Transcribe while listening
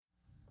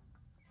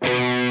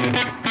Hey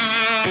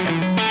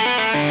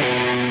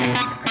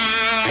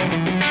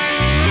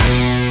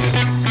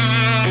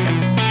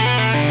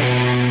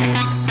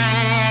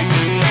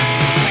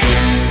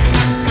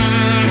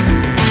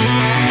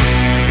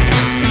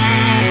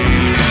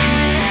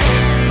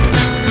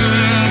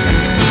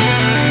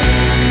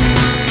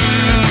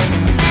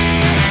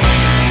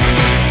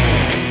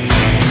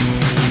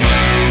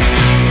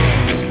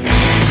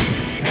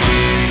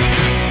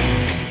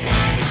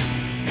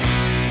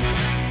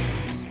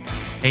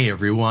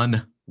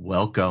everyone,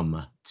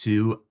 welcome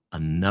to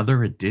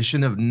another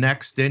edition of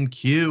Next in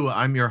Queue.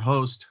 I'm your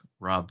host,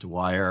 Rob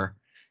Dwyer,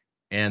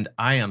 and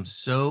I am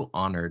so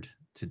honored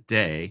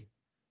today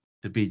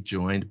to be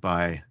joined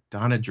by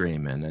Donna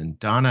Drayman. And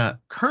Donna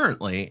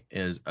currently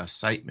is a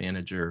site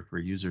manager for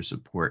user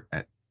support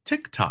at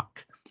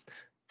TikTok.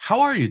 How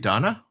are you,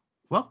 Donna?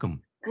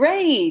 Welcome.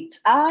 Great.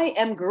 I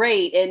am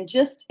great. And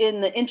just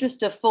in the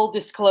interest of full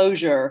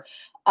disclosure,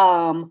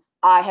 I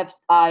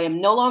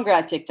am no longer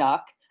at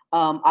TikTok.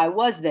 I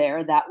was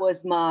there. That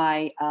was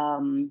my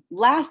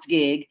last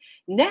gig.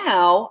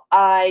 Now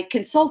I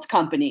consult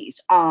companies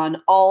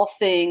on all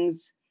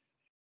things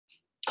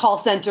call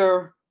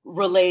center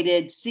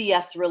related,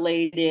 CS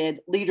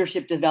related,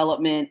 leadership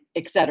development,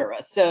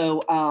 etc.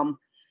 So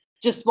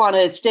just want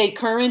to stay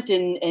current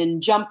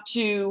and jump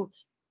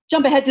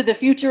ahead to the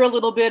future a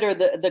little bit, or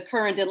the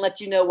current, and let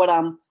you know what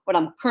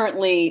I'm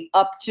currently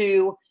up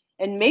to.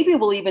 And maybe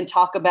we'll even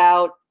talk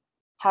about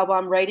how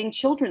I'm writing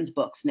children's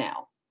books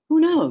now. Who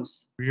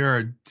knows? We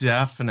are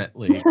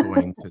definitely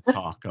going to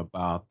talk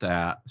about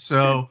that.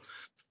 So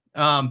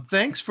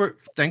thanks for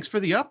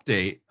the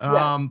update.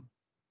 Yeah.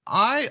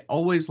 I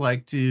always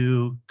like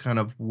to kind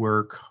of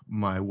work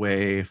my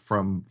way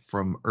from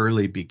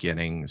early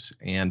beginnings.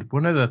 And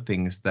one of the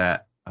things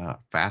that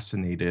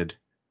fascinated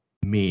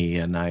me,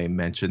 and I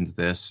mentioned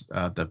this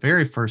the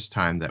very first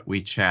time that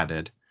we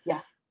chatted,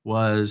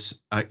 was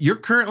you're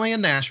currently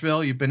in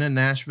Nashville. You've been in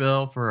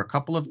Nashville for a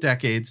couple of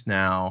decades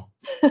now.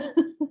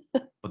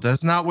 But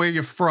that's not where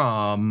you're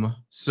from.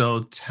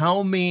 So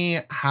tell me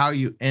how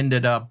you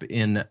ended up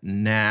in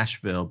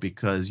Nashville,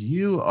 because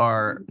you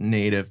are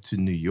native to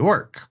New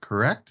York,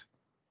 correct?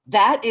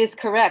 That is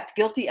correct.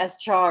 Guilty as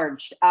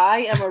charged.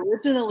 I am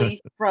originally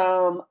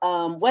from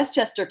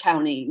Westchester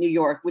County, New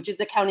York, which is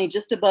a county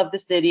just above the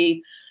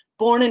city.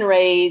 Born and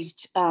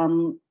raised,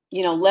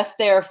 left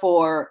there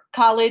for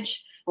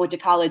college. I went to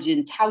college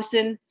in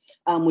Towson,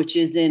 which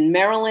is in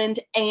Maryland.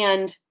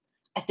 And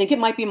I think it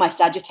might be my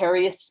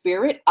Sagittarius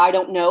spirit. I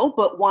don't know,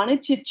 but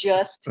wanted to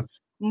just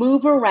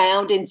move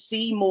around and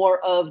see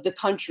more of the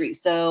country.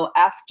 So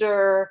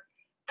after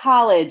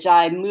college,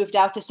 I moved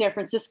out to San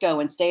Francisco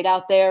and stayed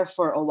out there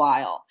for a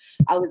while.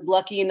 I was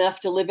lucky enough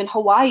to live in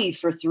Hawaii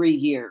for 3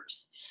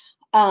 years.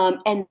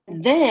 And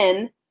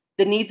then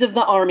the needs of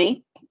the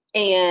Army,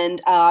 and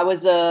I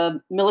was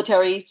a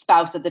military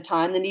spouse at the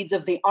time, the needs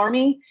of the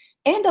Army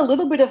and a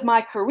little bit of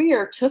my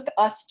career took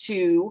us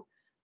to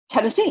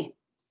Tennessee.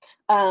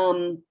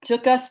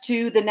 Took us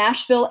to the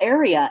Nashville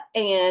area.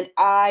 And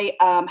I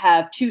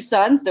have 2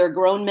 sons. They're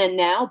grown men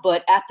now,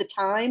 but at the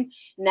time,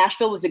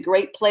 Nashville was a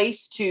great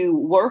place to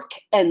work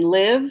and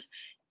live.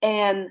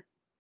 And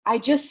I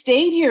just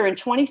stayed here. And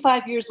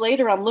 25 years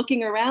later, I'm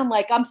looking around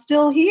like I'm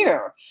still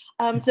here.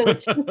 So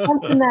it's just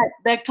something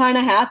that kind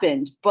of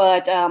happened.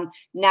 But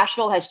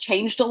Nashville has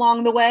changed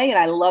along the way, and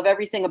I love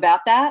everything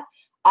about that.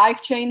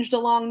 I've changed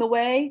along the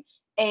way,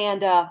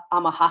 and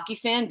I'm a hockey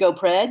fan. Go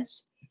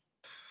Preds.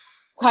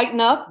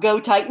 Tighten up, go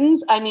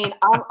Titans. I mean,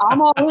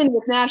 I'm all in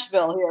with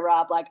Nashville here,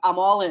 Rob. Like, I'm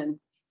all in.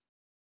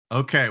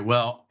 Okay,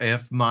 well,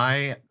 if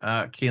my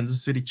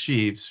Kansas City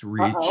Chiefs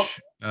reach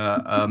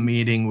a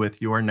meeting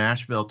with your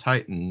Nashville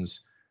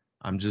Titans,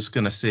 I'm just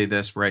going to say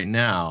this right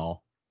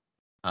now.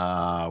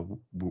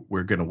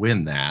 We're going to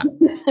win that.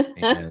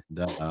 And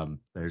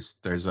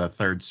there's a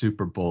third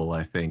Super Bowl,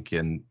 I think,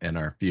 in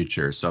our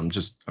future. So I'm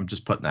just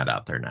putting that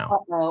out there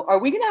now. Are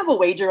we going to have a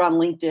wager on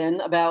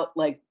LinkedIn about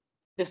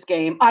this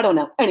game? I don't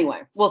know.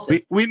 Anyway, we'll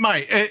see. We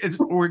might.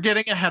 We're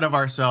getting ahead of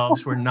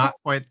ourselves. We're not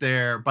quite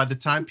there. By the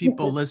time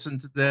people listen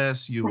to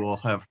this, you will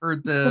have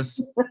heard this,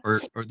 or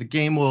the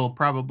game will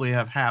probably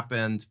have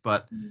happened.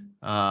 But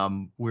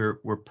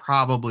we're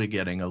probably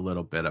getting a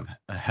little bit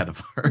ahead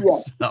of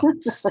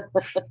ourselves.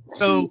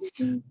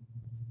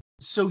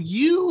 So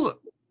you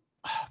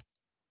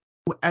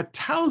at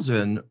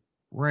Towson,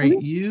 right?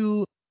 Mm-hmm.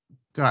 You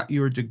got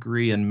your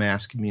degree in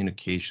mass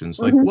communications.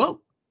 Like what?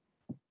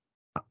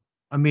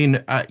 I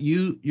mean,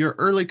 your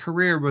early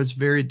career was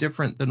very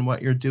different than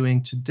what you're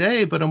doing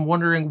today, but I'm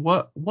wondering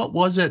what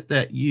was it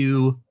that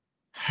you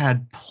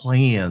had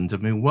planned? I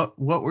mean, what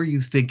were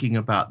you thinking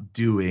about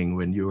doing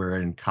when you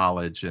were in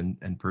college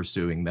and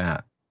pursuing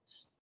that?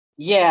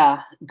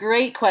 Yeah,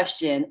 great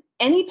question.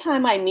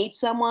 Anytime I meet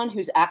someone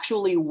who's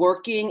actually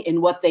working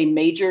in what they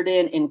majored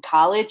in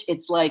college,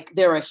 it's like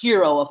they're a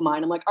hero of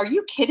mine. I'm like, are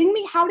you kidding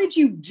me? How did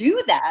you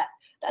do that?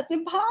 That's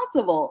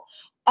impossible.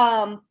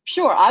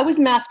 Sure, I was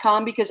mass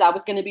comm because I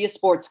was going to be a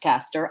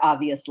sportscaster,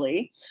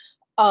 obviously.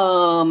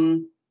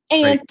 And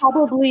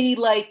probably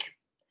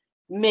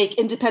make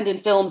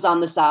independent films on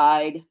the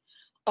side.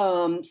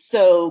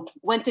 So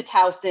went to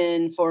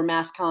Towson for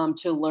mass comm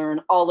to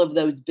learn all of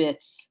those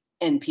bits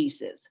and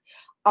pieces.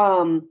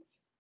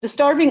 The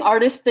starving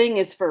artist thing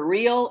is for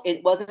real.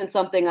 It wasn't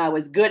something I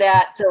was good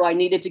at, so I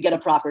needed to get a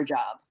proper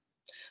job.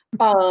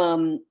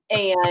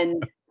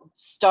 And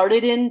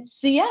started in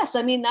CS.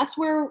 I mean, that's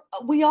where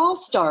we all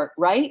start,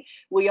 right?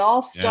 We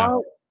all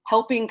start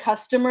helping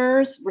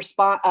customers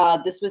respond.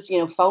 This was,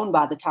 phone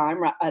by the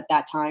time, at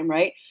that time,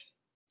 right?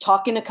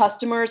 Talking to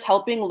customers,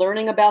 helping,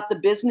 learning about the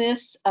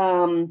business,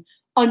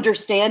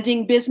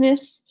 understanding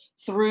business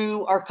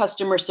through our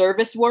customer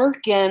service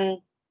work. And,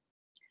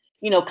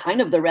 kind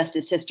of the rest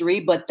is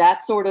history, but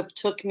that sort of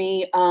took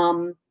me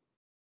on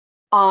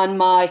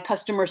my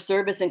customer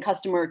service and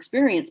customer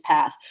experience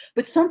path.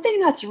 But something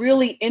that's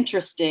really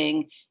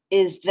interesting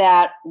is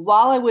that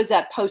while I was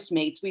at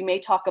Postmates, we may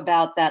talk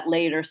about that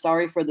later,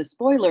 sorry for the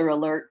spoiler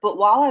alert, but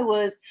while I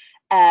was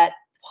at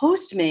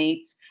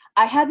Postmates,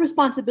 I had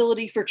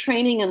responsibility for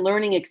training and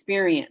learning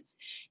experience.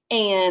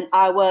 And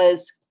I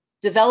was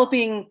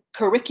developing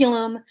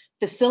curriculum,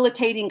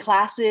 facilitating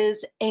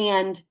classes,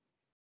 and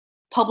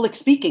public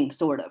speaking,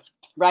 sort of,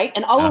 right?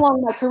 And all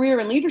along my career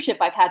in leadership,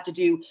 I've had to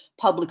do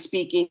public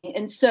speaking.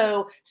 And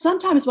so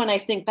sometimes when I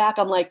think back,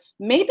 I'm like,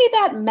 maybe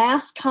that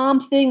mass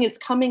comm thing is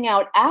coming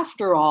out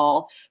after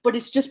all, but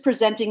it's just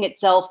presenting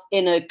itself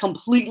in a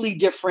completely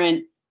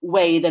different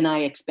way than I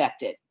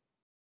expected.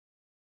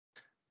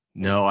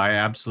 No, I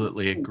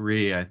absolutely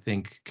agree. I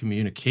think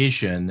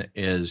communication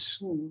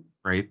is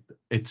right.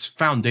 It's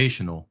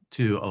foundational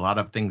to a lot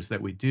of things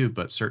that we do,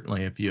 but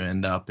certainly if you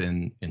end up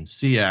in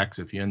CX,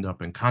 if you end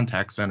up in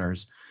contact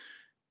centers,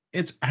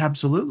 it's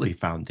absolutely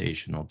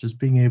foundational. Just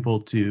being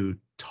able to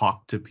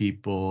talk to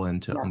people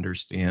and to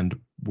understand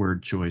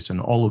word choice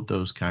and all of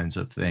those kinds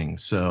of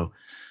things. So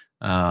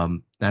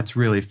that's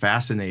really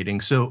fascinating.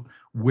 So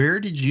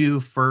where did you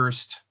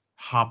first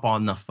hop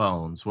on the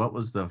phones? What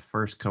was the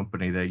first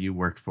company that you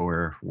worked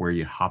for where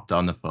you hopped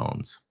on the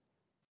phones?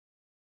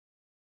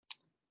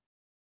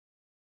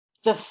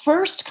 The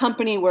first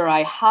company where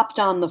I hopped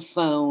on the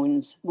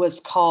phones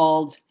was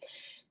called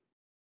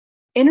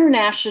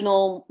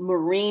International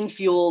Marine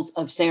Fuels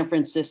of San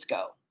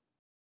Francisco.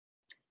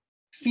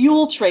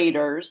 Fuel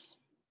traders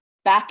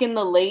back in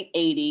the late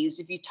 80s,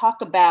 if you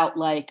talk about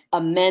like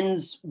a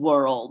men's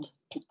world,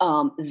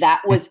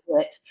 that was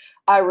it.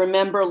 I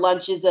remember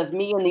lunches of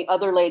me and the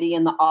other lady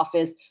in the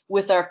office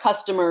with our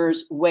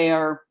customers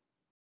where,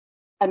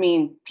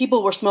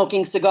 people were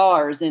smoking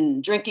cigars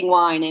and drinking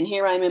wine. And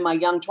here I'm in my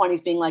young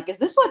 20s being like, is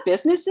this what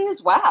business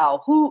is?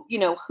 Wow. Who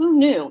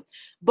knew?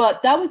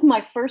 But that was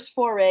my first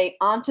foray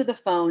onto the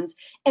phones.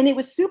 And it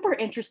was super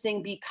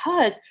interesting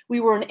because we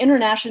were an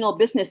international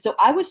business. So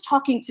I was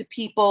talking to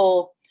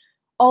people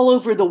all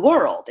over the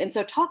world. And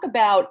so talk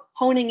about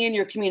honing in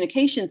your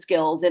communication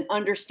skills and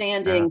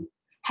understanding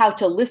how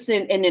to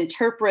listen and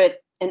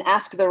interpret and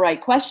ask the right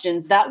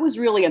questions. That was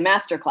really a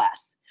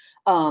masterclass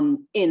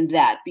in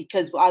that,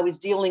 because I was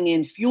dealing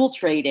in fuel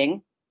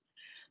trading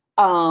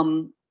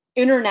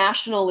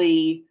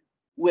internationally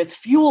with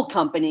fuel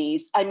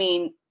companies.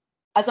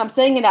 As I'm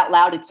saying it out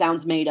loud, it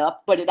sounds made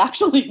up, but it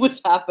actually was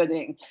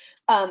happening.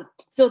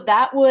 So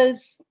that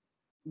was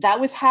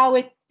how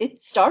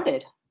it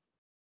started.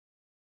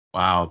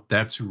 Wow,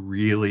 that's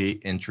really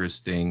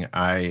interesting.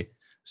 I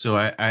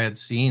had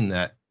seen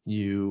that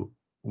you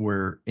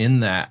were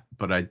in that,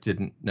 but I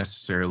didn't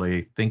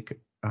necessarily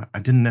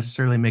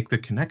make the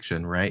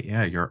connection, right?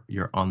 Yeah,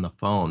 you're on the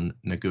phone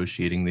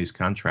negotiating these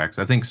contracts.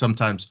 I think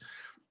sometimes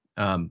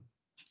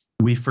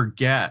we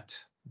forget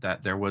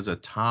that there was a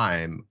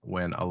time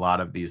when a lot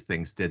of these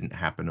things didn't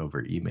happen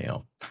over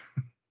email.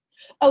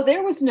 Oh,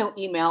 there was no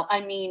email.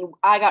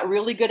 I got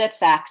really good at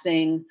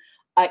faxing.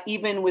 I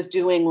even was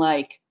doing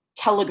like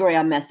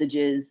Telegram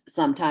messages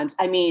sometimes.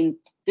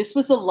 This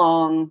was it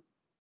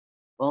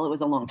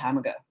was a long time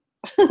ago.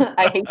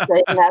 I hate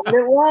saying that, but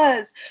it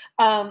was.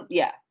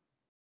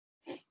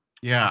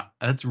 Yeah,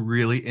 that's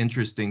really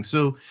interesting.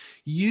 So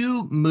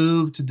you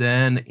moved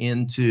then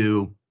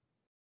into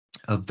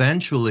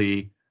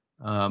eventually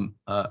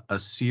a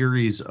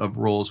series of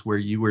roles where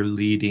you were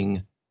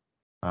leading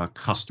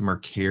customer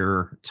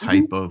care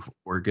type of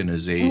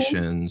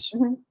organizations.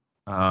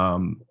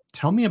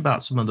 Tell me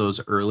about some of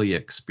those early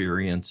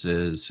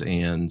experiences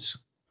and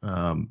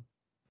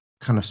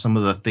kind of some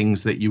of the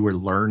things that you were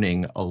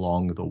learning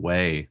along the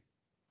way.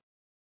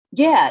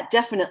 Yeah,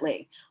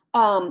 definitely.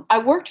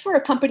 I worked for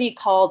a company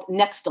called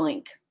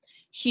NextLink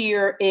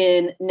here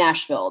in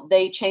Nashville.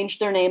 They changed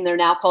their name. They're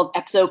now called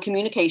XO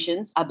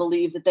Communications. I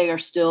believe that they are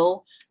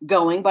still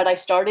going, but I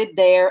started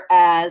there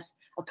as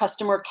a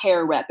customer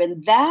care rep.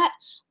 And that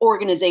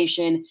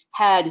organization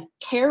had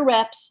care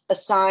reps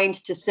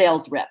assigned to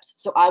sales reps.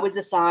 So I was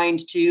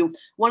assigned to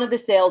one of the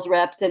sales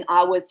reps, and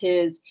I was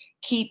his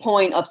key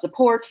point of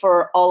support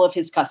for all of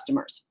his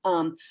customers.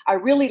 I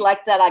really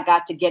liked that I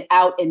got to get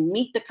out and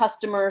meet the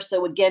customer.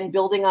 So again,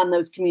 building on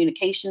those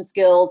communication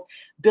skills,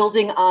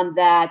 building on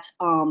that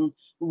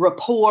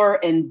rapport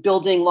and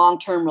building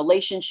long-term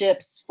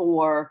relationships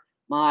for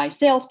my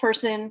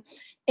salesperson.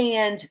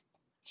 And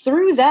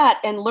through that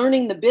and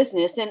learning the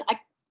business, and I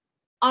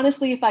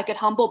honestly, if I could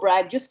humble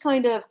brag, just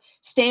kind of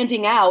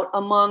standing out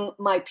among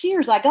my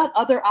peers, I got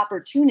other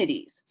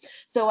opportunities.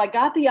 So I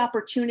got the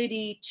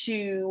opportunity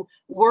to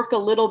work a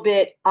little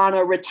bit on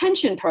a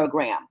retention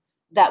program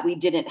that we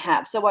didn't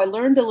have. So I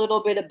learned a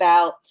little bit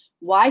about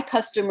why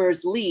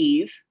customers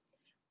leave,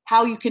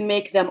 how you can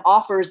make them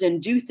offers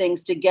and do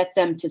things to get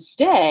them to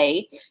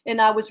stay.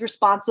 And I was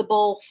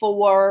responsible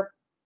for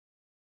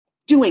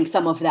doing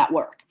some of that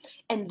work.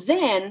 And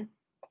then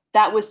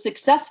that was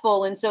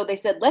successful. And so they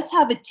said, let's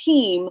have a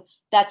team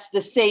that's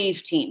the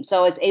save team. So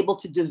I was able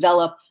to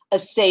develop a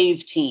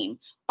save team,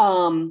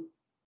 kind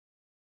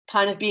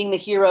of being the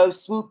hero,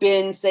 swoop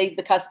in, save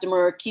the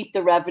customer, keep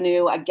the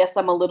revenue. I guess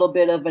I'm a little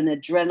bit of an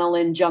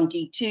adrenaline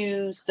junkie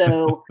too.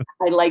 So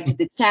I liked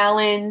the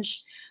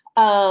challenge.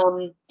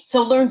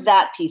 So learned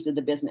that piece of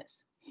the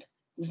business.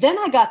 Then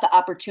I got the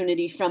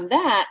opportunity from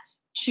that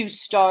to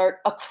start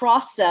a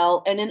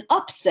cross-sell and an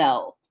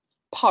upsell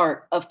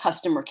part of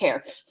customer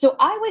care. So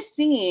I was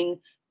seeing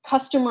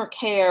customer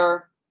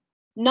care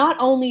not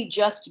only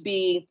just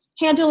be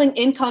handling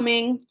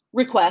incoming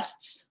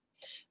requests,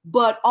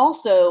 but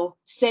also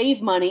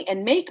save money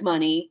and make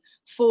money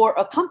for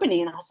a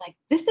company. And I was like,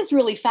 this is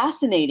really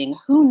fascinating.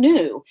 Who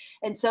knew?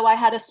 And so I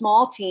had a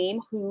small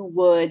team who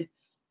would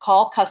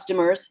call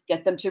customers,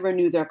 get them to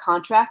renew their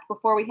contract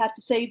before we had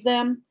to save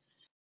them.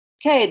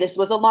 Okay, this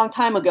was a long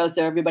time ago,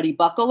 so everybody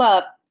buckle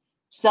up.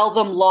 Sell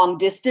them long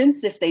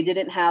distance if they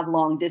didn't have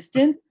long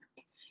distance.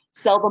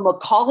 Sell them a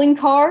calling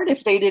card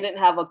if they didn't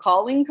have a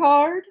calling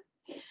card.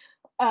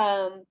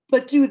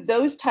 But do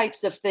those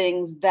types of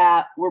things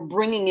that were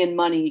bringing in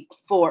money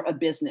for a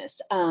business.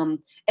 And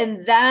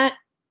that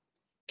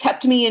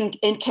kept me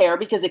in care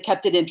because it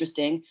kept it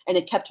interesting and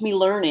it kept me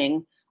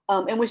learning,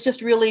 and was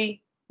just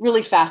really,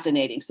 really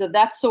fascinating. So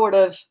that's sort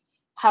of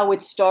how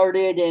it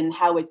started and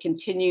how it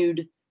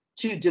continued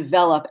to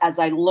develop as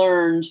I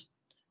learned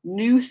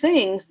new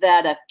things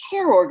that a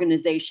care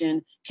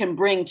organization can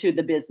bring to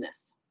the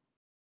business.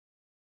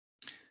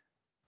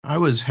 I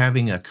was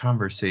having a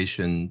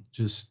conversation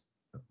just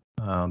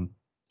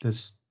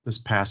this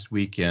past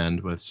weekend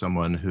with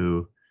someone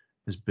who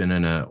has been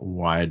in a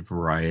wide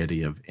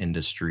variety of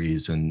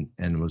industries and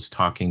was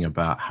talking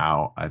about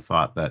how I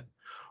thought that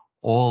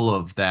all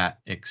of that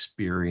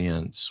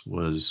experience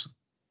was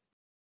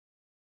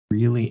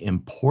really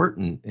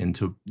important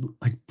into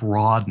like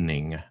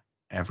broadening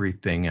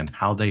everything and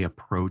how they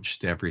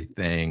approached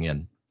everything.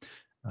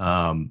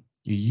 And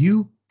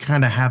you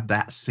kind of have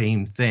that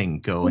same thing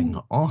going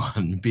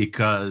on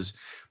because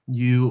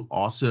you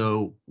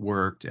also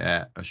worked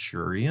at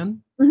Asurion.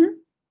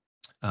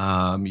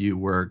 You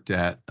worked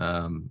at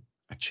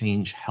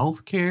Change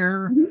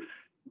Healthcare.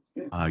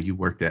 You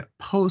worked at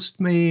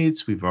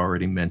Postmates. We've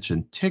already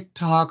mentioned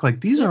TikTok. Like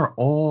these are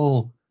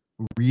all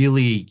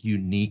really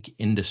unique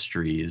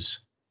industries,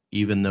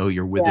 even though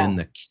you're within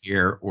the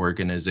care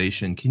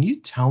organization. Can you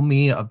tell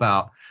me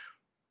about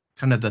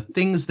kind of the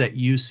things that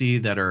you see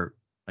that are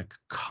like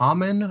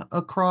common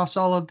across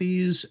all of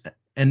these,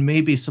 and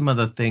maybe some of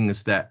the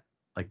things that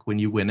like when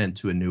you went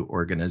into a new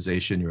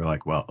organization, you're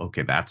like, well,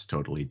 okay, that's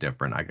totally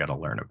different. I got to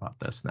learn about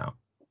this now.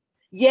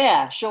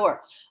 Yeah,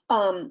 sure.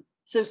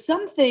 So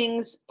some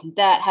things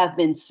that have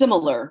been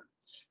similar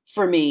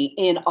for me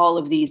in all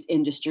of these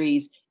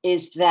industries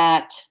is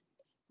that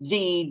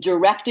the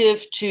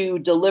directive to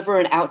deliver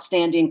an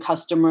outstanding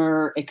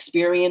customer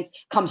experience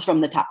comes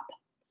from the top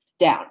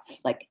down.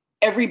 Like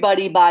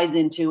everybody buys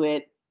into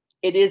it.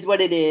 It is what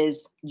it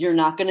is. You're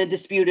not going to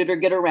dispute it or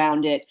get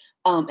around it.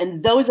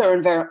 And those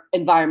are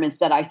environments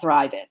that I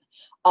thrive in.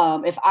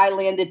 If I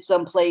landed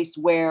someplace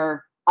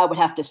where I would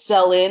have to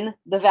sell in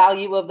the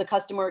value of the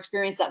customer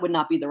experience, that would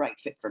not be the right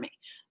fit for me.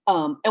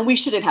 And we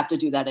shouldn't have to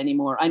do that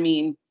anymore. I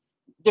mean,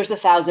 there's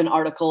 1,000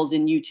 articles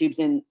in YouTubes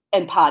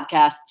and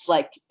podcasts.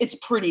 Like it's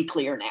pretty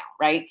clear now,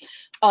 right?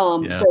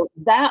 So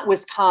that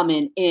was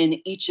common in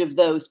each of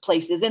those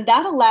places. And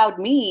that allowed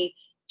me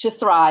to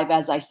thrive,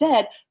 as I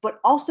said, but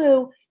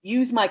also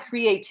use my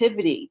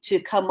creativity to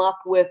come up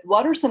with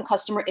what are some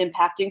customer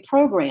impacting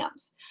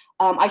programs.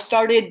 I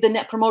started the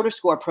Net Promoter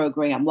Score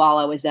program while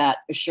I was at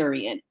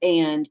Asurion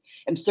and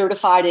am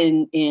certified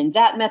in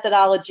that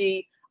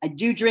methodology. I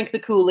do drink the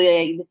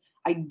Kool-Aid.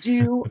 I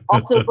do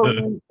also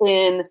believe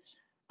in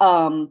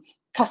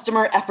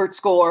customer effort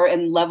score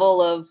and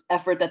level of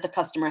effort that the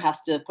customer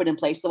has to put in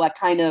place. So I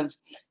kind of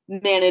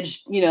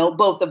manage,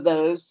 both of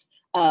those,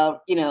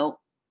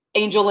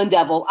 angel and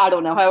devil. I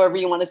don't know, however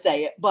you want to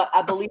say it, but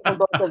I believe in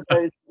both of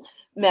those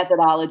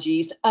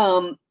methodologies.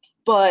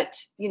 But,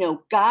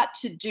 got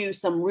to do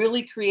some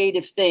really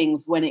creative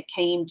things when it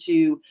came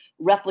to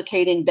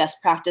replicating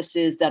best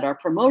practices that our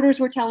promoters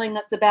were telling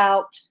us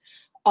about,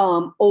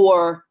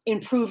 or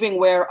improving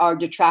where our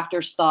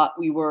detractors thought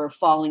we were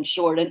falling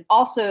short. And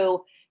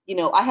also,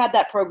 I had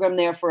that program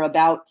there for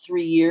about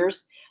 3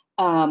 years,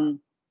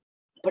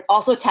 but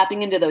also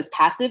tapping into those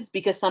passives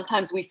because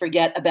sometimes we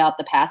forget about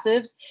the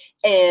passives,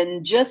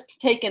 and just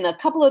taking a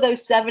couple of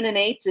those 7 and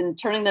 8s and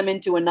turning them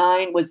into a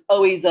 9 was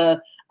always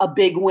a a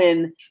big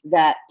win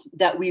that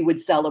we would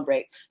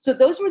celebrate. So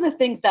those were the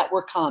things that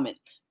were common.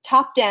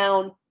 Top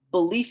down,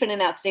 belief in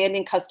an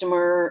outstanding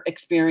customer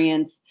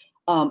experience,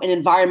 an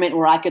environment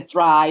where I could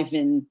thrive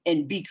and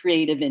be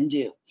creative and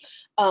do.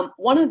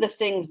 One of the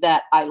things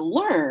that I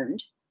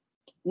learned,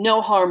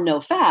 no harm,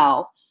 no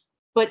foul,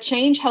 but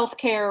Change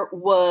Healthcare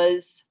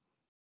was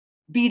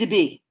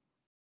B2B.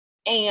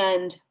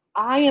 And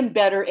I am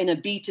better in a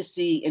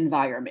B2C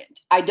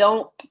environment. I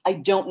don't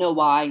know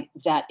why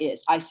that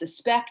is. I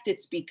suspect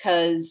it's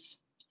because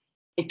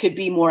it could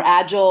be more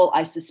agile.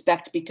 I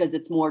suspect because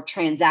it's more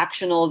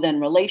transactional than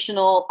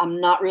relational. I'm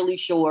not really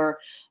sure.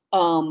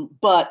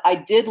 But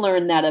I did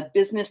learn that a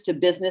business to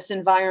business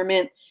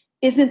environment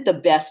isn't the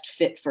best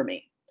fit for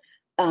me.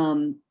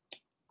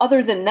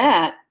 Other than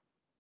that,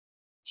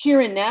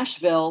 here in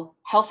Nashville,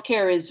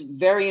 healthcare is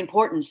very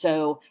important.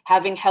 So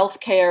having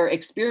healthcare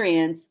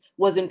experience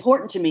was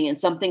important to me and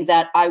something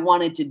that I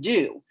wanted to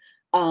do,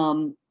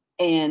 and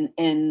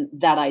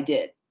that I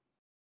did.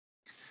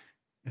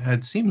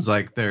 It seems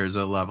like there's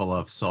a level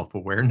of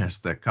self-awareness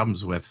that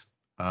comes with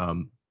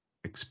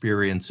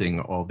experiencing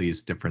all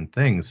these different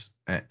things.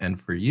 And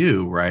for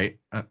you, right,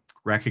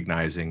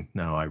 recognizing,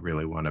 no, I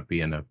really want to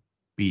be in a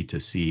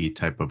B2C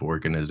type of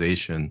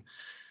organization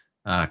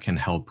can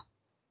help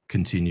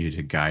continue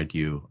to guide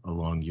you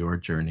along your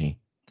journey.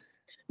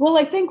 Well,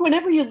 I think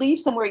whenever you leave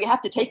somewhere, you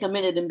have to take a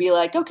minute and be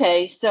like,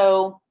 okay,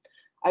 so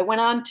I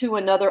went on to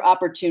another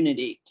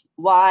opportunity.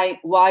 Why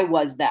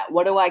was that?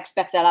 What do I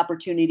expect that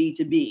opportunity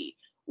to be?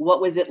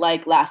 What was it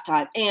like last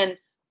time? And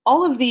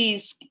all of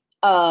these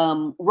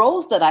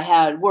roles that I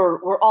had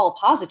were all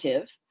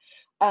positive.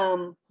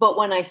 But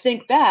when I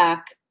think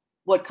back,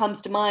 what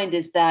comes to mind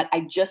is that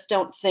I just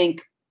don't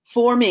think,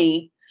 for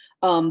me,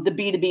 the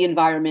B2B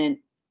environment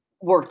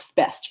works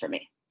best for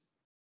me.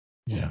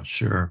 Yeah,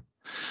 sure.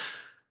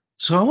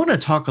 So I want to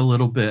talk a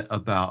little bit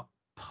about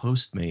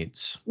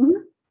Postmates.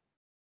 Mm-hmm.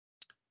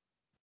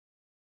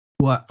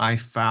 What I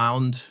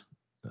found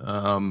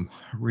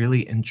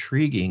really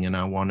intriguing, and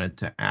I wanted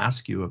to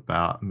ask you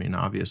about, I mean,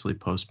 obviously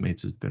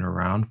Postmates has been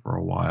around for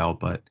a while,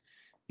 but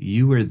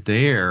you were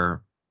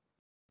there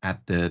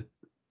at the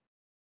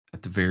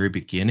very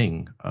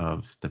beginning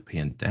of the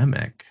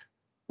pandemic.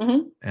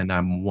 Mm-hmm. And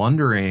I'm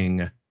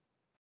wondering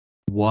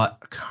what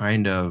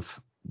kind of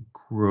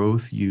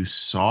growth you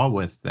saw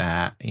with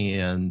that,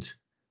 and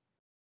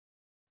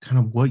kind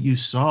of what you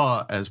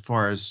saw as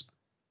far as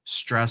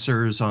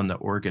stressors on the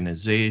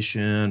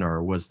organization,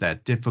 or was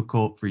that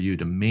difficult for you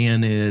to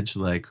manage?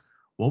 Like,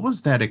 what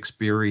was that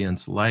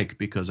experience like?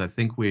 Because I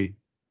think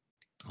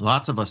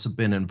lots of us have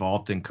been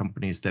involved in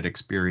companies that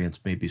experience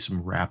maybe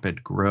some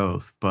rapid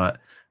growth, but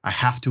I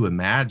have to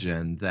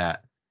imagine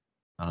that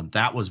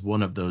that was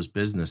one of those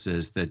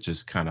businesses that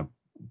just kind of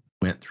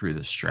went through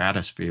the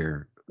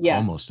stratosphere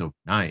almost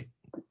overnight.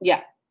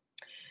 Yeah,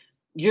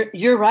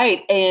 you're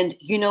right. And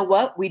you know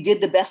what? We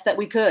did the best that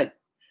we could,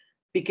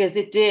 because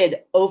it did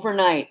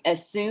overnight.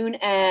 As soon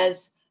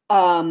as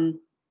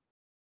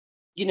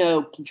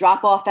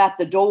drop off at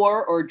the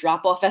door or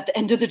drop off at the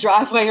end of the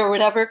driveway or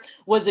whatever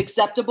was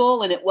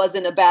acceptable, and it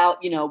wasn't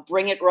about,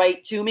 bring it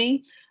right to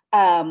me,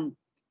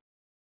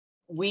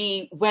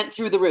 we went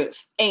through the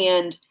roof,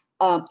 and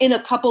in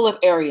a couple of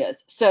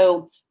areas.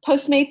 So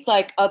Postmates,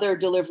 like other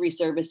delivery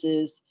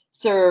services,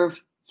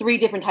 serve three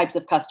different types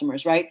of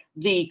customers, right?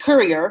 The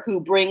courier who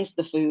brings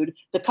the food,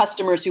 the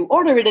customers who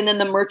order it, and then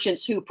the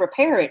merchants who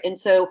prepare it. And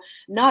so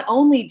not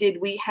only did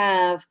we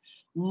have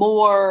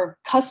more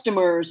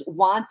customers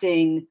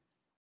wanting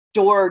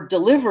door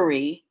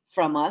delivery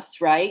from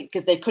us, right?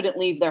 Because they couldn't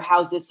leave their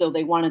houses, so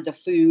they wanted the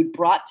food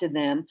brought to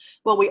them.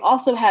 But we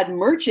also had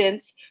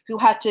merchants who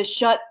had to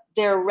shut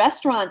their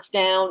restaurants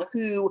down,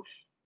 who,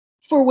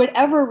 for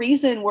whatever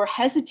reason, were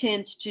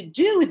hesitant to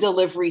do a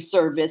delivery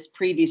service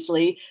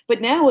previously, but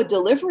now a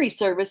delivery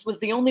service was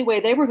the only way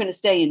they were going to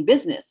stay in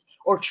business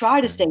or try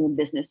to stay in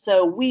business.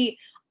 So we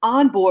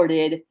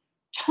onboarded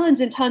tons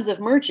and tons of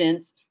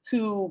merchants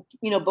who,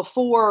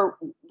 before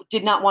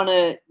did not want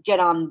to get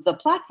on the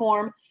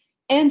platform.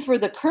 And for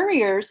the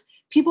couriers,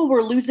 people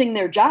were losing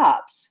their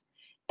jobs.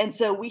 And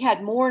so we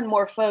had more and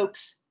more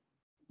folks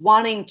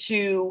wanting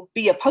to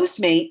be a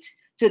Postmate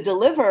to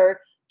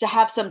deliver, to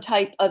have some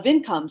type of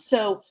income.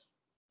 So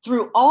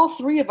through all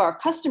three of our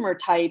customer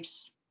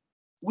types,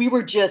 we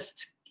were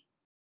just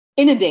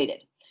inundated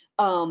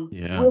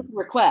with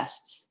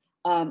requests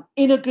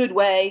in a good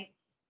way.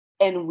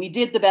 And we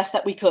did the best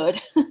that we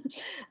could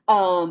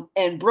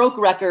and broke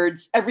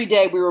records. Every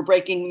day we were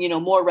breaking,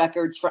 more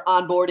records for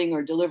onboarding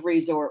or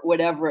deliveries or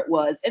whatever it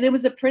was. And it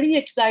was a pretty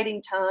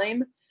exciting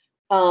time,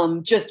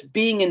 just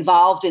being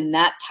involved in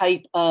that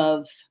type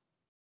of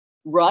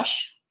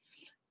rush.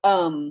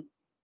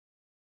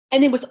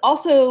 And it was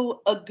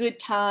also a good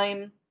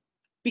time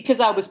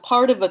because I was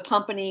part of a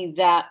company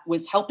that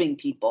was helping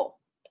people,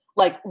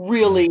 like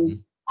really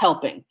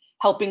helping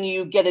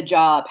you get a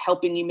job,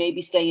 helping you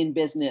maybe stay in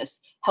business,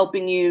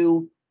 helping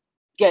you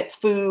get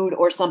food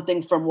or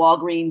something from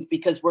Walgreens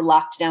because we're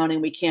locked down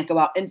and we can't go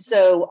out. And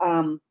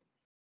so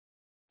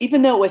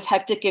even though it was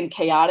hectic and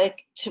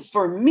chaotic,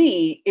 for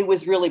me, it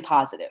was really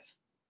positive.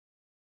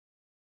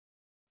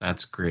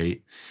 That's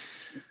great.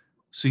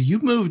 So you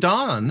moved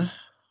on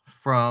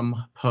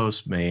from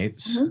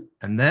Postmates, Mhm.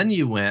 and then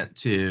you went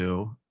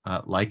to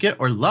Like It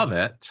or Love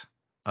It,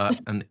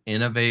 an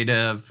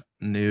innovative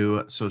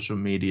new social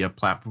media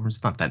platform.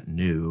 It's not that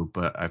new,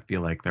 but I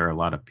feel like there are a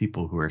lot of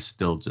people who are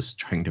still just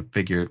trying to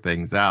figure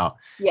things out.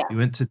 Yeah, You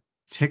went to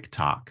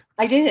TikTok.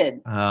 I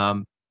did.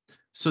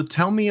 So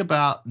tell me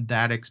about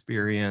that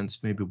experience,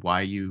 maybe why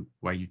you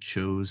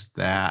chose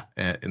that.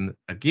 And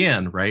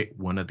again, right,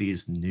 one of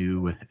these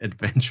new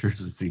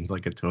adventures. It seems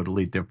like a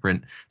totally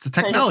different. It's a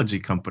technology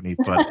company,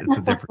 but it's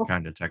a different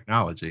kind of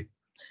technology.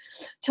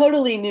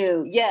 Totally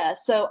new. Yeah.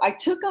 So I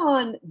took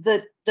on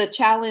the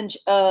challenge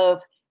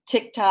of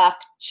TikTok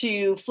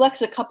to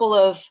flex a couple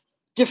of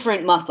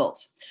different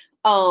muscles.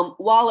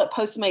 While at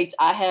Postmates,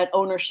 I had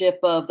ownership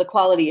of the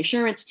quality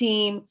assurance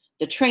team,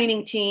 the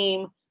training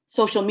team,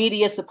 social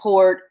media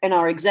support, and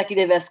our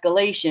executive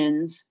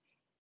escalations.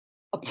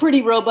 A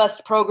pretty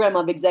robust program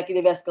of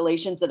executive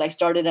escalations that I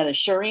started at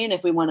Assurion.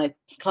 If we want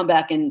to come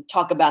back and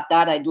talk about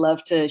that, I'd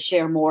love to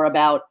share more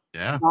about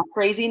Yeah. that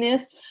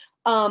craziness.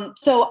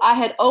 So I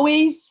had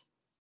always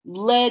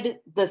led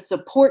the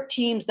support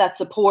teams that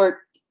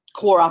support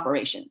core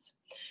operations.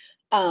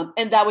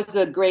 And that was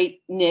a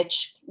great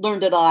niche,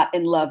 learned it a lot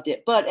and loved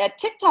it. But at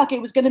TikTok,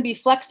 it was going to be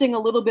flexing a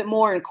little bit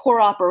more in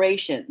core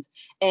operations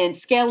and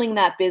scaling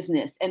that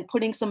business and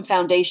putting some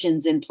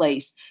foundations in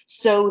place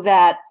so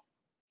that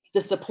the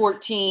support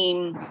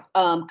team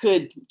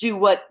could do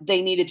what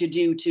they needed to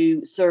do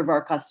to serve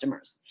our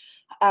customers.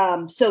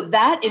 So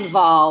that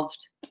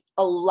involved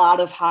a lot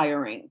of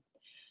hiring.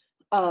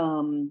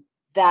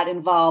 That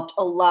involved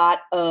a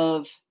lot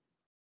of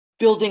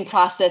building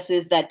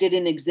processes that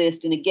didn't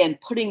exist. And again,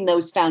 putting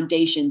those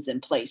foundations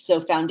in place. So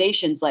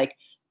foundations like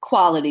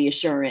quality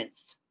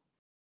assurance,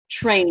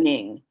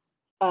 training,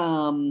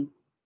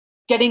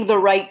 getting the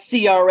right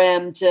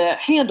CRM to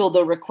handle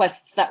the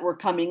requests that were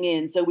coming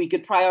in so we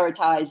could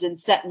prioritize and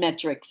set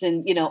metrics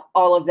and,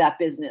 all of that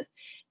business.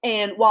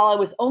 And while I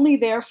was only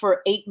there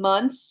for 8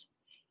 months,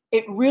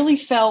 it really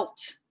felt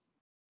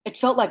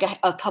like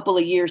a couple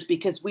of years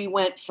because we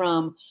went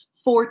from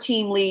 4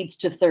 team leads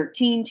to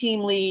 13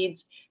 team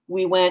leads.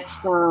 We went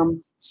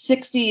from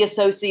 60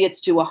 associates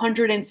to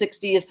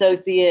 160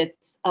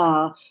 associates.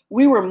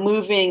 We were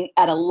moving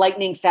at a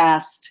lightning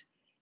fast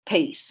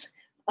pace.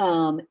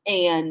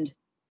 And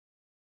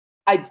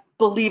I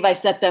believe I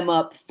set them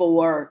up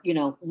for,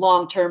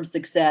 long-term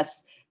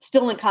success.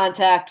 Still in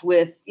contact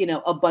with,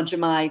 a bunch of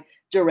my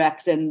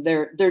directs, and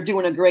they're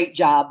doing a great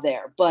job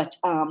there. But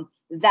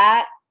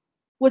that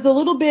was a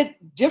little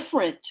bit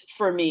different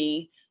for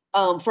me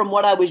from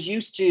what I was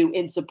used to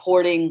in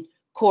supporting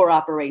core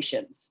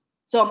operations.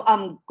 So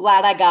I'm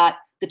glad I got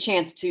the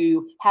chance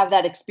to have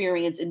that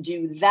experience and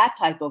do that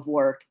type of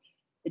work.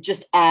 It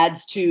just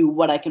adds to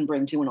what I can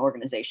bring to an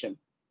organization.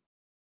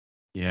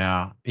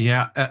 Yeah.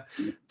 Yeah.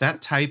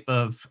 That type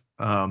of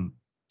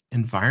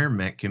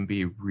environment can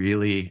be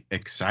really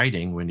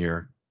exciting when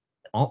you're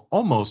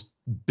almost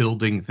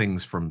building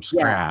things from Yeah,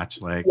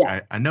 scratch. Like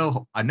yeah, I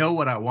know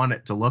what I want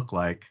it to look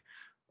like.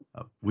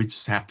 We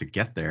just have to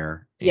get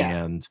there, yeah.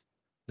 and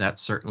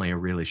that's certainly a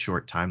really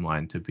short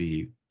timeline to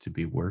be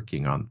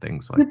working on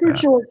things like Super that.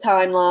 short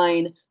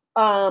timeline.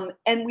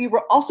 And we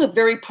were also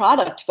very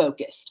product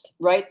focused,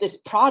 right? This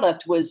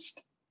product was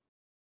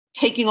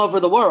taking over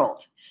the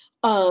world.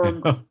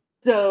 Um,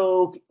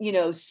 so,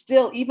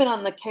 still, even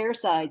on the care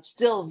side,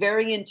 still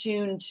very in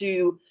tune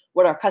to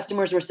what our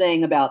customers were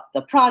saying about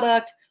the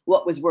product,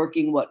 what was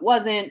working, what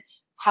wasn't,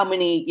 how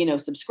many,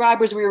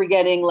 subscribers we were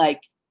getting.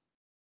 Like,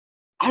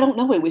 I don't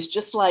know. It was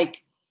just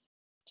like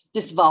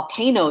this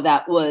volcano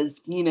that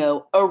was,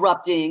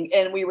 erupting,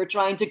 and we were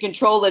trying to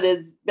control it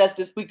as best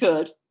as we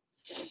could.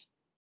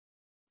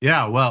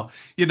 Yeah, well,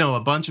 a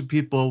bunch of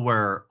people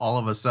were all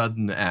of a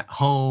sudden at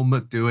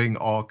home doing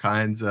all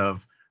kinds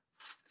of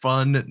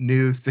fun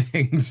new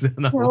things,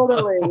 and a lot of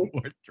them Totally.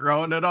 were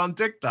throwing it on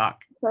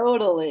TikTok.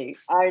 Totally.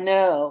 I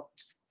know.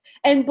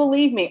 And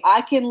believe me,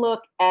 I can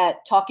look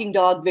at talking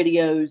dog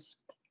videos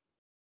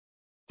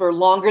for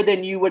longer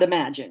than you would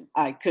imagine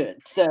I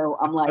could. So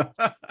I'm like,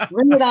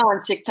 bring it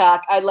on,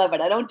 TikTok. I love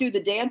it. I don't do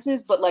the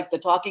dances, but like the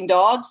talking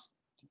dogs,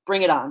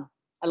 bring it on.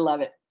 I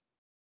love it.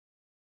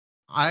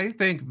 I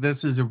think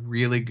this is a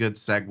really good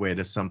segue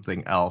to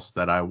something else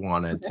that I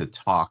wanted Okay. to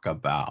talk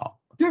about.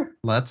 Sure.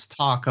 Let's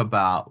talk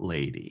about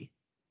Lady.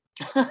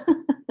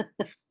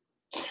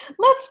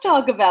 Let's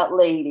talk about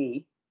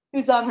Lady,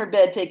 who's on her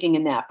bed taking a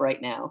nap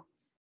right now.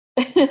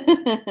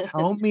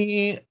 Tell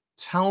me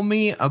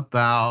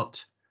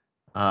about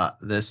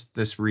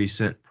this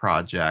recent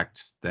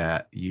project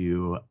that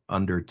you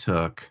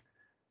undertook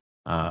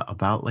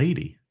about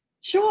Lady.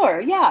 Sure,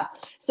 yeah.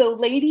 So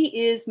Lady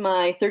is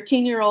my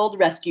 13-year-old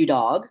rescue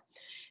dog.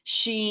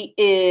 She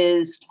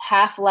is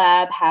half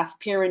lab, half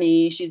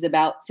Pyrenees. She's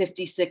about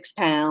 56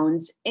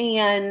 pounds.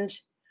 And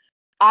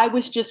I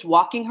was just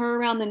walking her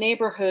around the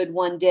neighborhood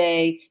one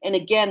day. And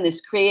again,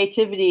 this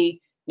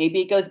creativity,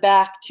 maybe it goes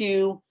back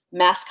to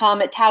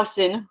MassCom at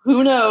Towson.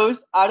 Who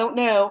knows? I don't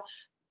know.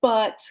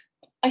 But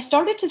I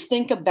started to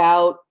think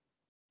about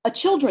a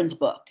children's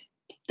book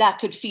that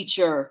could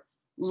feature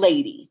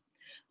Lady.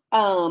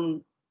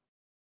 And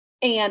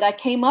I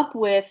came up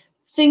with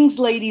Things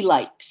Lady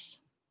Likes.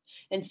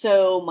 And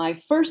so my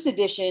first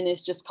edition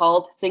is just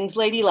called Things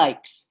Lady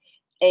Likes.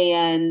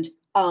 And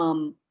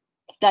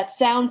that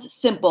sounds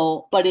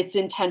simple, but it's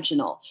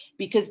intentional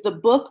because the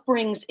book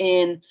brings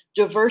in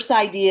diverse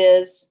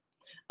ideas,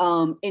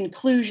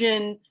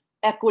 inclusion,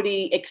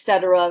 equity,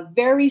 etc.,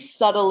 very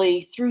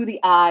subtly through the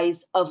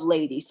eyes of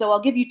Lady. So I'll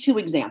give you two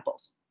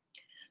examples.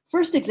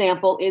 First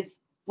example is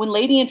when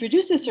Lady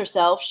introduces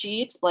herself,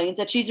 she explains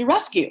that she's a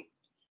rescue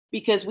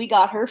because we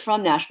got her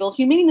from Nashville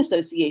Humane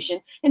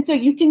Association. And so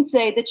you can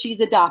say that she's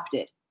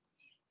adopted.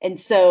 And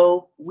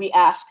so we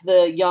ask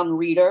the young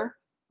reader,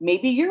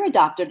 maybe you're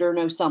adopted or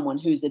know someone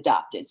who's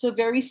adopted. So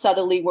very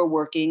subtly, we're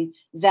working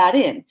that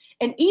in.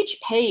 And each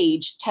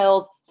page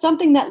tells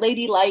something that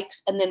Lady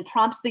likes and then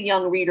prompts the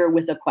young reader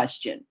with a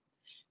question.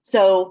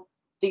 So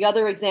the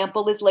other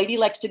example is Lady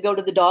likes to go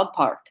to the dog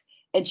park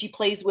and she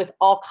plays with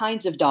all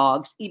kinds of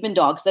dogs, even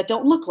dogs that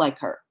don't look like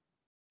her.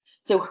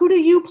 So who do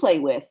you play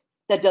with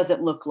that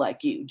doesn't look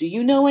like you? Do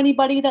you know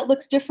anybody that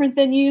looks different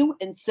than you?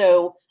 And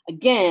so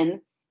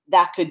again,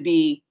 that could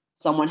be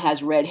someone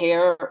has red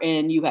hair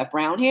and you have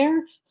brown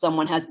hair.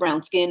 Someone has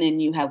brown skin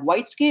and you have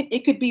white skin.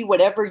 It could be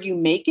whatever you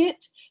make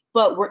it,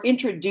 but we're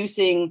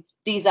introducing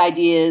these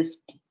ideas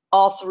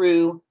all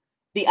through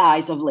the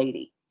eyes of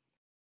Lady.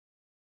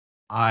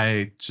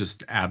 I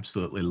just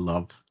absolutely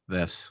love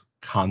this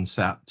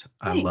concept.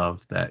 I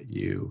love that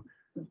you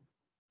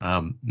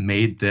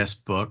made this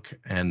book,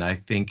 and I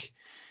think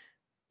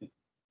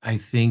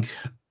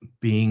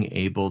being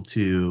able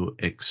to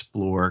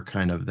explore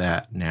kind of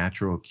that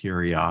natural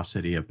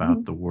curiosity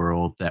about the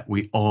world that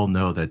we all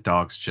know that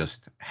dogs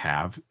just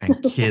have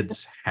and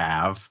kids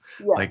have,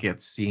 like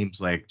it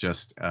seems like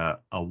just a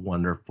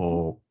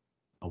wonderful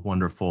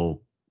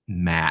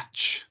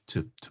match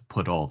to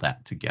put all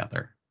that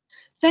together.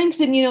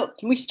 Thanks. And,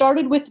 we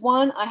started with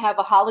one. I have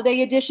a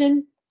holiday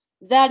edition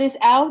that is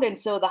out. And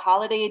so the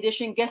holiday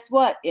edition, guess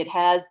what? It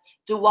has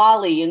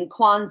Diwali and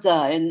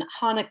Kwanzaa and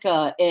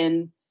Hanukkah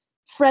and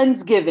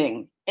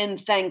Friendsgiving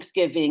and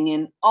Thanksgiving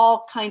and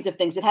all kinds of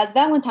things. It has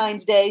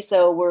Valentine's Day.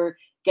 So we're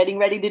getting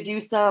ready to do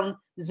some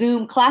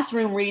Zoom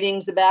classroom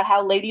readings about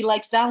how Lady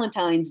likes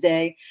Valentine's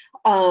Day.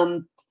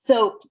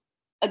 So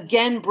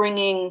again,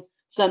 bringing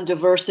some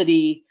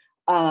diversity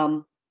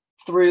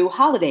through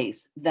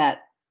holidays that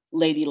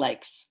Lady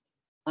likes.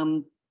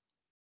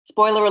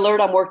 Spoiler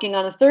alert, I'm working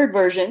on a third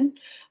version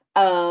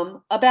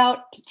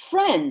about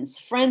friends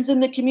in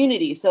the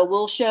community. So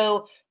we'll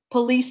show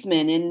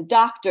policemen and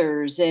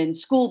doctors and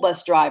school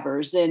bus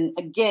drivers, and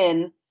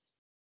again,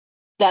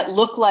 that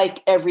look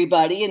like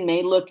everybody and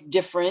may look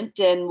different.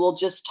 And we'll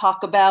just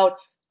talk about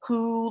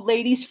who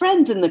Lady's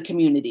friends in the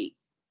community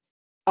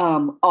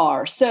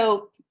are.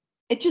 So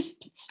it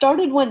just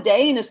started one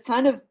day and it's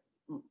kind of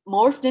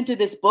morphed into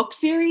this book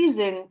series.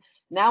 And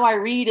now I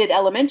read at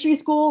elementary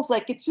schools.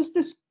 Like it's just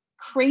this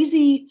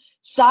crazy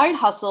side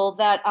hustle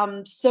that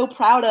I'm so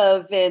proud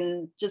of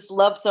and just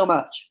love so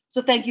much.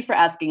 So thank you for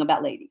asking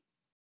about Lady.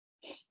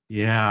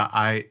 Yeah,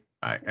 I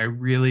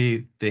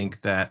really think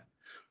that,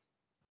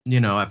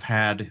 I've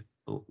had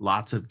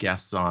lots of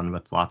guests on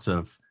with lots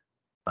of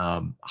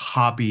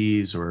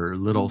hobbies or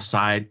little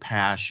side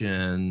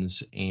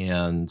passions,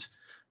 and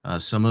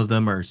some of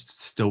them are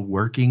still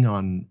working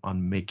on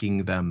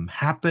making them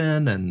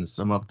happen, and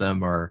some of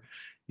them are,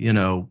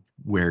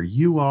 where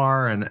you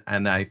are,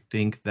 and I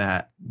think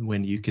that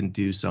when you can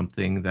do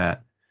something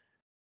that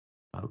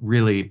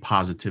really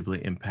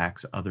positively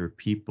impacts other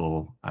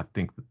people, I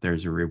think that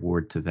there's a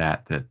reward to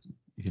that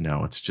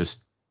it's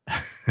just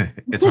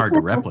it's hard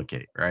to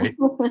replicate, right?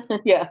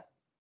 Yeah.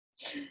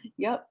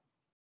 Yep.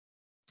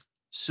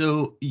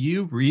 So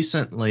you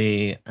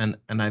recently, and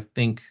I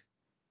think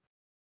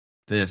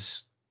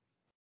this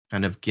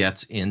kind of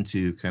gets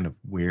into kind of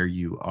where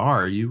you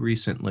are. You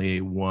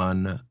recently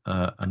won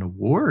an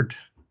award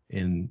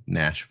in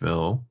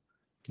Nashville.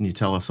 Can you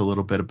tell us a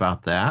little bit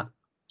about that?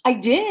 I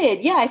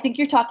did. Yeah, I think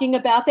you're talking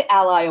about the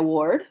Ally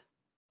Award.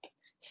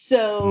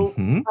 So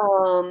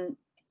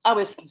I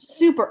was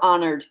super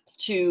honored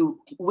to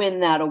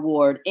win that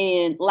award.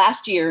 And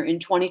last year in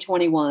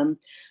 2021,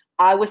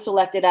 I was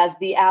selected as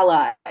the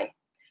Ally,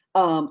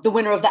 the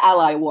winner of the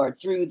Ally Award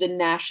through the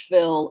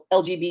Nashville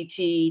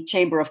LGBT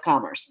Chamber of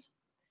Commerce.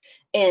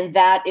 And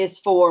that is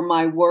for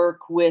my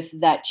work with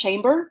that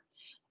chamber.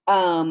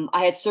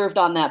 I had served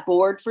on that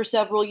board for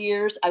several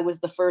years. I was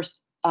the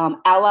first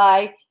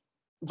Ally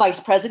vice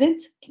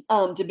president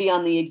to be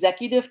on the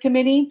executive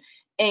committee.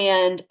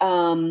 And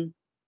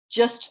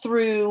just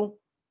through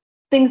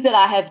things that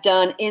I have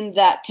done in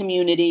that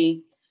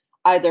community,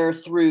 either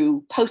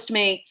through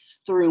Postmates,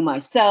 through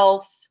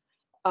myself,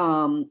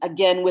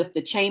 again with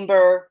the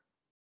chamber,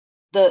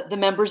 the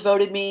members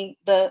voted me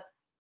the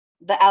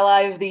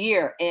Ally of the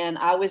Year, and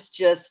I was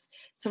just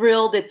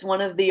thrilled. It's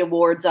one of the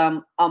awards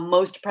I'm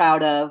most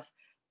proud of,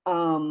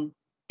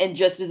 and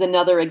just as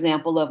another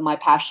example of my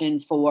passion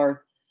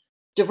for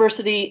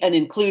diversity and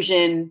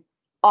inclusion,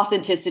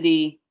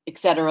 authenticity, et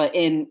cetera,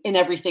 in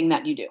everything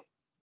that you do.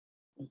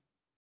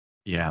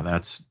 Yeah,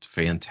 that's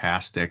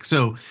fantastic.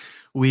 So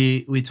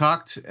we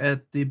talked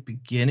at the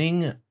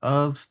beginning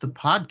of the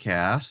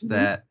podcast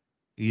that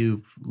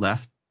you've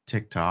left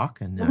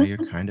TikTok and now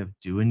you're kind of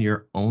doing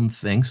your own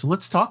thing. So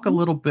let's talk a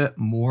little bit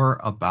more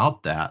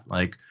about that.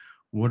 Like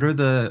what are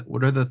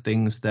the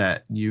things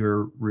that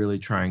you're really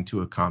trying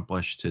to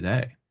accomplish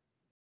today?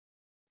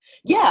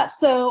 Yeah,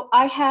 so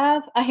I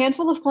have a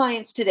handful of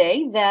clients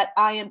today that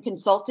I am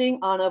consulting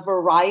on a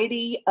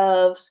variety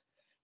of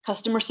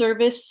customer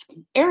service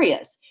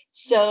areas.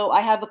 So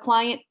I have a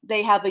client,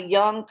 they have a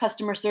young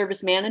customer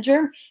service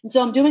manager. And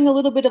so I'm doing a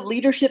little bit of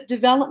leadership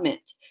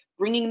development,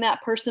 bringing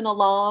that person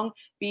along,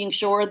 being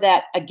sure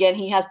that, again,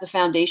 he has the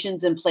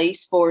foundations in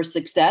place for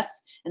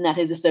success and that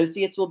his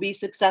associates will be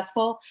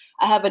successful.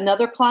 I have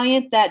another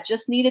client that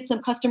just needed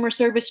some customer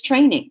service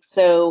training.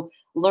 So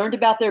learned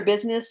about their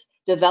business,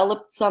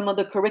 developed some of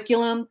the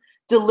curriculum,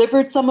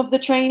 delivered some of the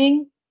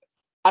training.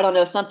 I don't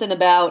know, something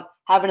about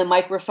having a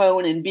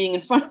microphone and being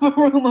in front of a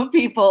room of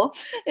people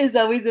is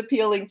always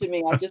appealing to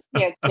me. I just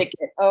can't kick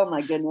it. Oh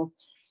my goodness.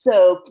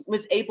 So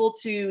was able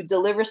to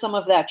deliver some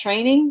of that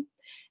training.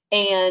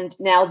 And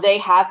now they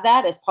have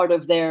that as part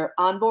of their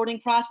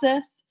onboarding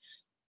process.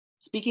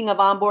 Speaking of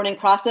onboarding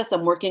process,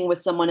 I'm working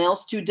with someone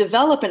else to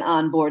develop an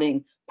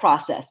onboarding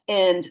process.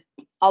 And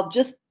I'll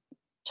just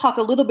talk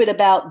a little bit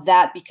about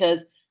that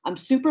because I'm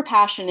super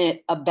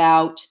passionate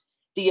about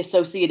the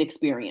associate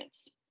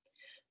experience.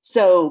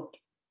 So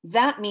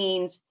that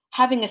means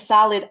having a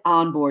solid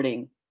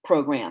onboarding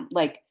program.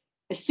 Like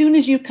as soon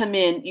as you come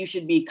in, you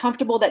should be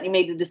comfortable that you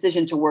made the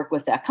decision to work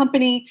with that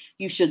company.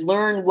 You should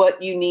learn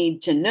what you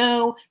need to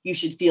know. You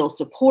should feel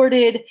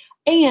supported.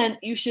 And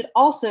you should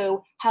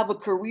also have a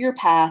career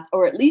path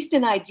or at least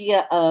an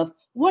idea of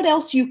what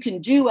else you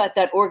can do at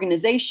that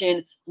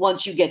organization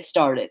once you get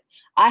started.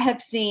 I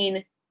have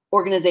seen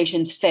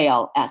organizations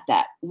fail at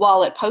that.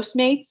 While at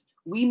Postmates,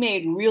 we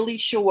made really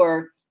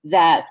sure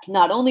that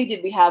not only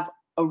did we have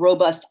a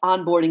robust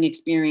onboarding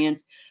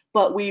experience,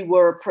 but we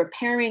were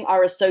preparing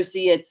our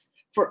associates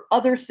for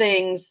other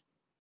things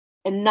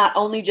and not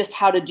only just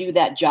how to do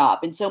that job.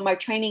 And so my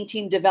training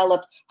team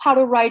developed how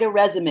to write a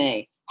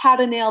resume, how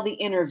to nail the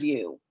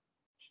interview,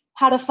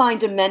 how to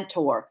find a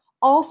mentor,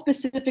 all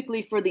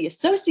specifically for the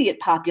associate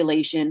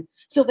population.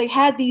 So they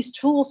had these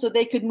tools so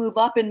they could move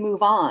up and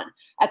move on.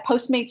 At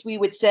Postmates, we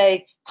would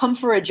say, come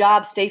for a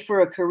job, stay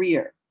for a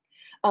career.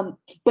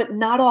 But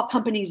not all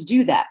companies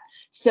do that.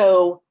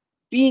 So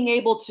being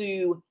able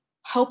to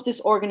help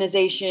this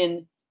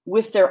organization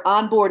with their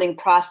onboarding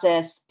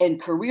process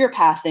and career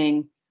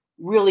pathing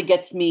really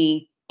gets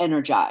me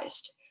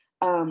energized.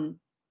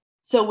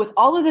 So with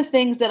all of the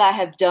things that I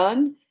have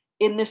done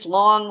in this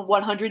long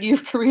 100-year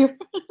career,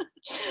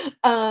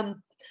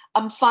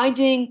 I'm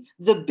finding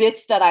the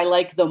bits that I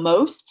like the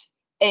most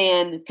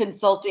and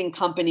consulting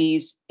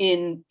companies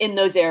in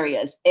those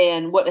areas.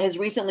 And what has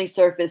recently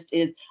surfaced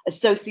is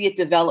associate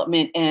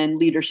development and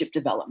leadership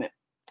development.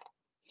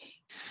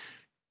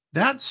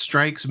 That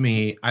strikes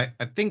me. I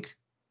think,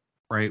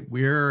 right,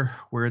 we're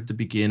at the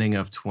beginning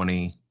of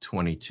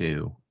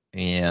 2022.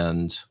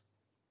 And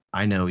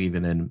I know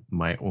even in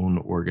my own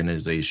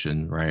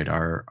organization, right,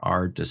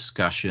 our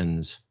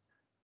discussions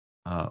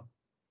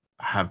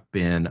have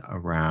been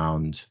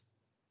around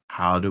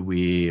how do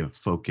we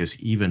focus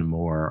even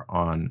more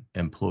on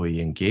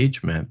employee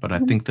engagement. But I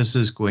think this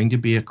is going to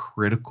be a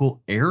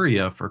critical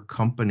area for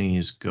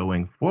companies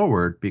going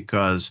forward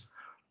because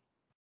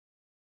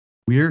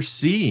we're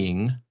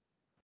seeing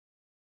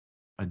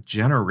a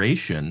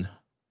generation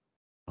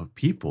of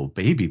people,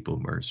 baby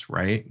boomers,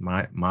 right?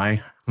 My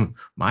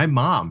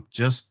mom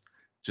just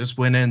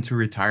went into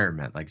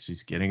retirement. Like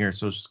she's getting her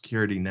Social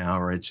Security now,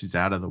 right? She's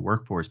out of the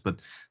workforce, but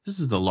this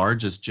is the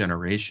largest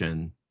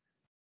generation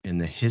in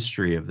the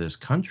history of this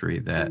country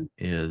that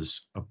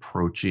is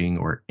approaching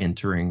or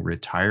entering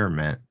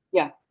retirement.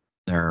 Yeah.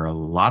 There are a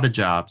lot of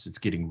jobs. It's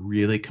getting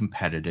really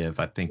competitive.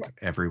 I think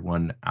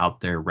everyone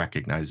out there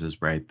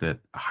recognizes, right, that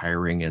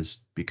hiring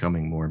is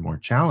becoming more and more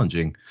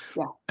challenging.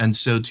 Yeah. And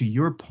so to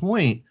your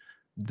point,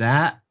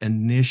 that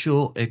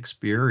initial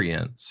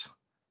experience,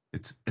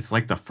 it's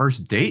like the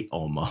first date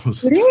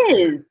almost. It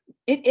is.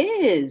 It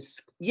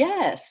is.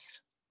 Yes.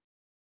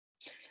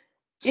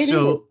 It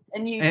is.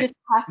 And you just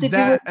have to do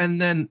it.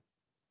 And then,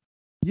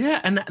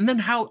 yeah. And then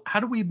how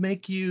do we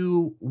make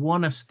you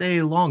want to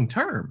stay long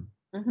term?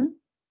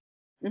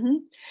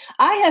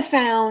 I have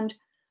found,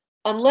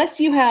 unless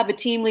you have a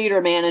team leader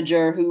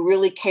manager who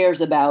really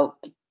cares about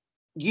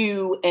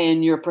you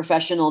and your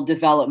professional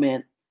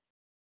development,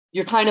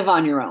 you're kind of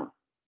on your own.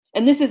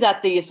 And this is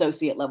at the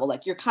associate level,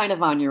 like you're kind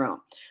of on your own.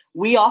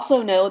 We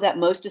also know that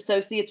most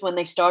associates, when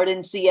they start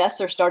in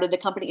CS or started a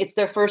company, it's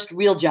their first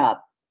real job.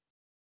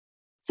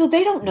 So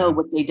they don't know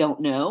what they don't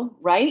know,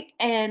 right?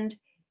 And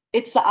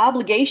it's the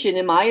obligation,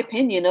 in my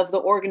opinion, of the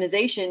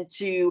organization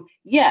to,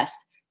 yes,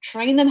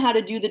 train them how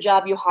to do the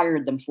job you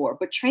hired them for,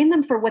 but train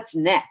them for what's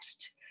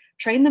next.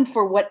 train them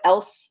for what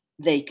else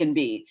they can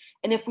be.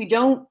 And if we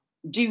don't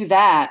do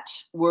that,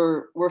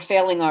 we're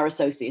failing our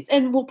associates,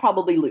 and we'll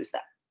probably lose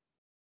them.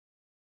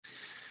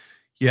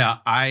 Yeah,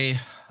 I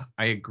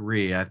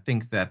agree. I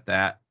think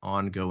that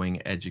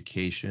ongoing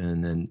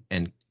education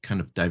and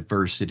kind of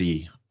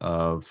diversity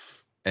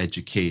of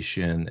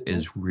education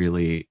is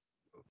really,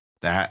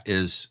 that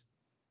is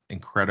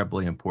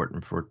incredibly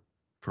important for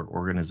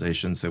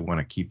organizations that want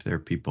to keep their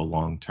people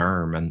long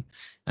term,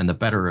 and the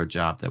better a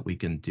job that we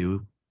can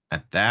do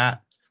at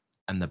that,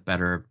 and the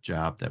better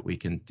job that we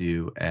can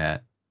do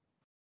at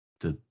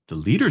the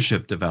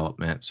leadership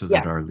development, so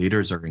that our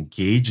leaders are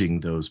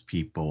engaging those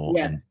people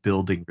and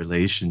building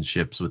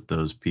relationships with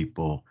those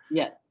people,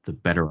 the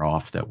better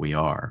off that we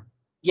are.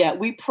 Yeah,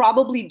 we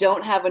probably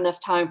don't have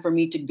enough time for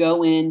me to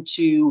go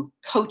into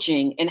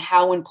coaching and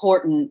how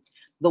important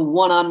the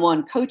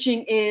one-on-one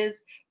coaching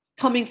is,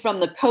 coming from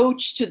the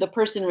coach to the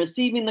person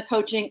receiving the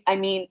coaching. I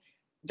mean,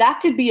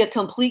 that could be a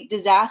complete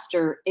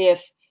disaster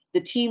if the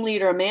team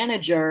leader or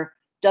manager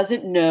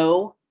doesn't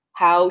know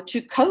how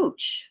to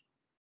coach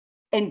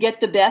and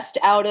get the best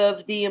out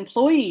of the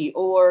employee,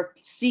 or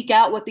seek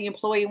out what the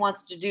employee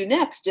wants to do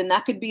next. And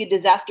that could be a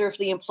disaster if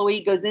the employee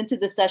goes into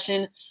the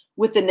session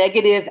with a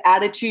negative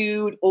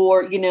attitude,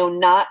 or,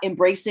 not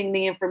embracing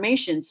the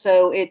information.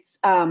 So it's,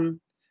 I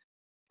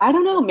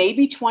don't know,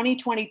 maybe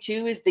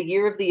 2022 is the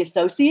year of the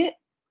associate,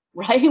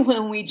 right?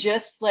 When we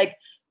just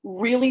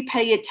really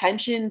pay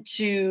attention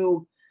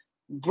to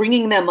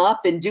bringing them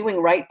up and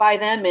doing right by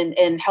them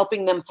and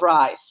helping them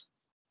thrive.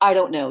 I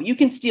don't know. You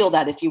can steal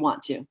that if you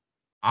want to.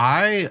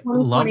 I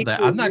love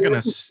that. I'm not going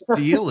to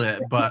steal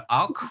it, but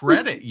I'll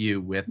credit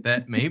you with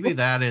that. Maybe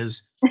that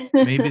is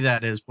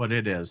what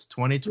it is.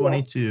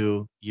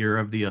 2022 year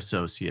of the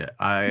associate.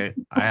 I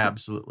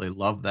absolutely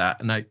love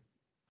that. And I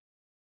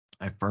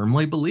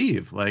firmly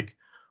believe, like,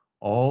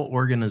 all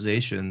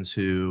organizations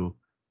who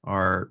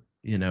are,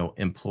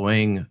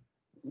 employing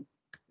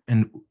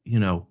and,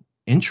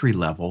 entry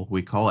level,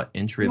 we call it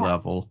entry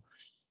level.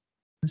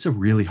 It's a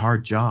really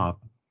hard job.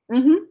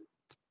 Mm-hmm.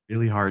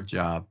 Really hard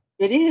job.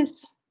 It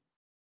is.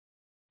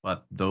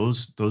 But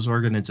those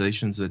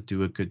organizations that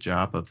do a good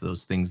job of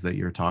those things that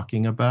you're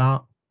talking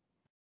about,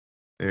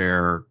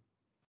 they're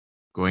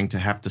going to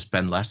have to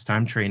spend less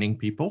time training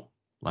people,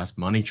 less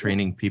money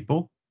training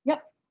people.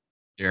 Yep.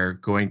 They're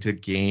going to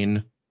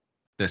gain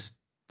this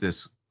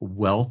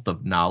wealth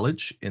of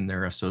knowledge in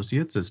their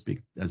associates as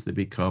they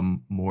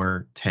become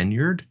more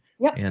tenured.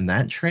 Yep. And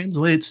that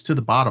translates to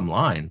the bottom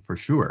line for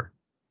sure.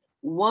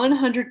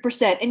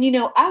 100%.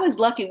 And, I was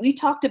lucky. We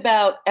talked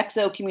about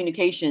XO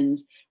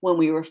Communications when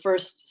we were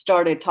first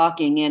started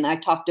talking. And I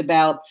talked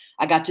about,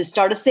 I got to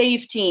start a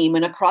save team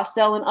and a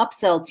cross-sell and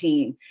upsell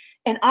team.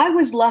 And I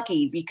was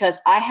lucky because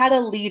I had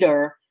a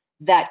leader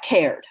that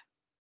cared.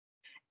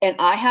 And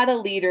I had a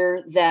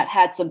leader that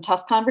had some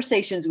tough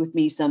conversations with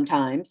me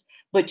sometimes,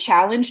 but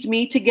challenged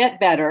me to get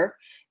better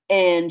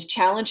and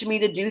challenged me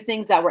to do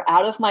things that were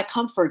out of my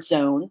comfort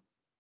zone.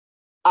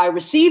 I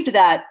received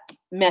that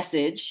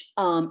message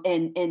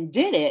and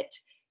did it,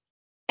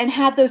 and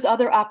had those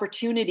other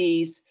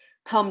opportunities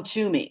come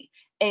to me.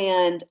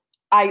 And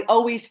I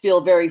always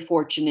feel very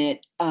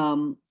fortunate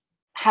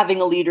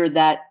having a leader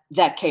that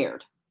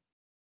cared.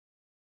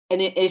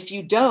 And if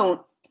you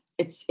don't,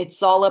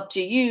 it's all up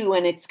to you,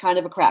 and it's kind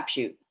of a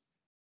crapshoot.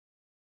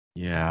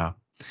 Yeah,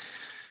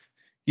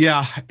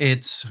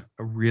 it's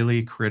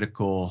really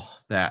critical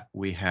that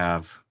we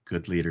have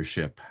good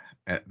leadership.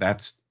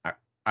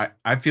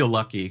 I feel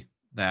lucky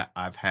that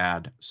I've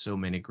had so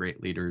many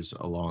great leaders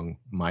along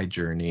my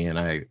journey, and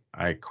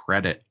I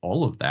credit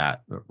all of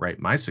that. Right,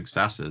 my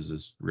successes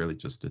is really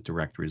just a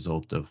direct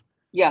result of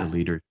the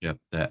leadership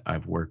that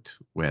I've worked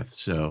with.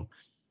 So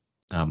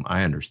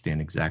I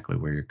understand exactly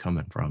where you're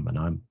coming from,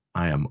 and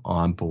I am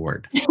on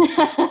board.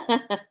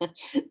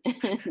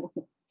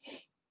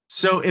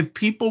 So if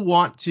people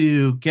want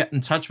to get in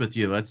touch with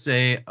you, let's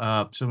say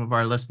some of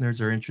our listeners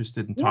are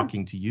interested in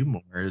talking to you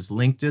more, is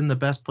LinkedIn the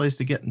best place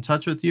to get in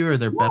touch with you? Or are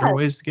there better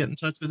ways to get in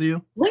touch with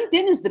you?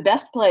 LinkedIn is the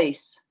best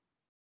place.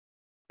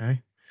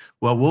 Okay.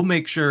 Well, we'll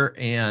make sure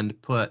and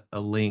put a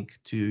link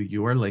to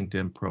your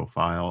LinkedIn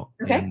profile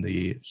in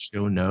the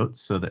show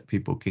notes so that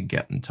people can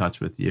get in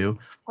touch with you.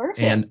 Perfect.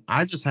 And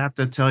I just have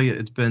to tell you,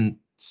 it's been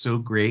so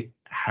great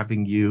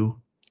having you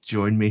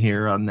join me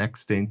here on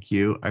Next in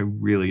Queue. I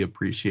really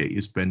appreciate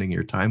you spending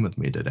your time with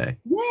me today.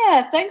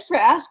 Yeah, thanks for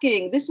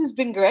asking. This has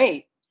been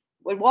great.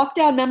 We walked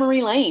down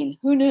memory lane.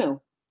 Who knew?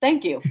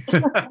 Thank you.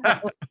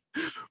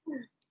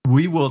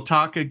 We will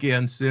talk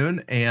again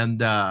soon, and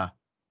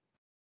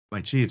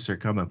my Chiefs are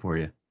coming for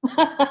you.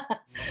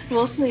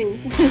 We'll see.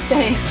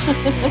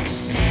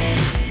 Thanks.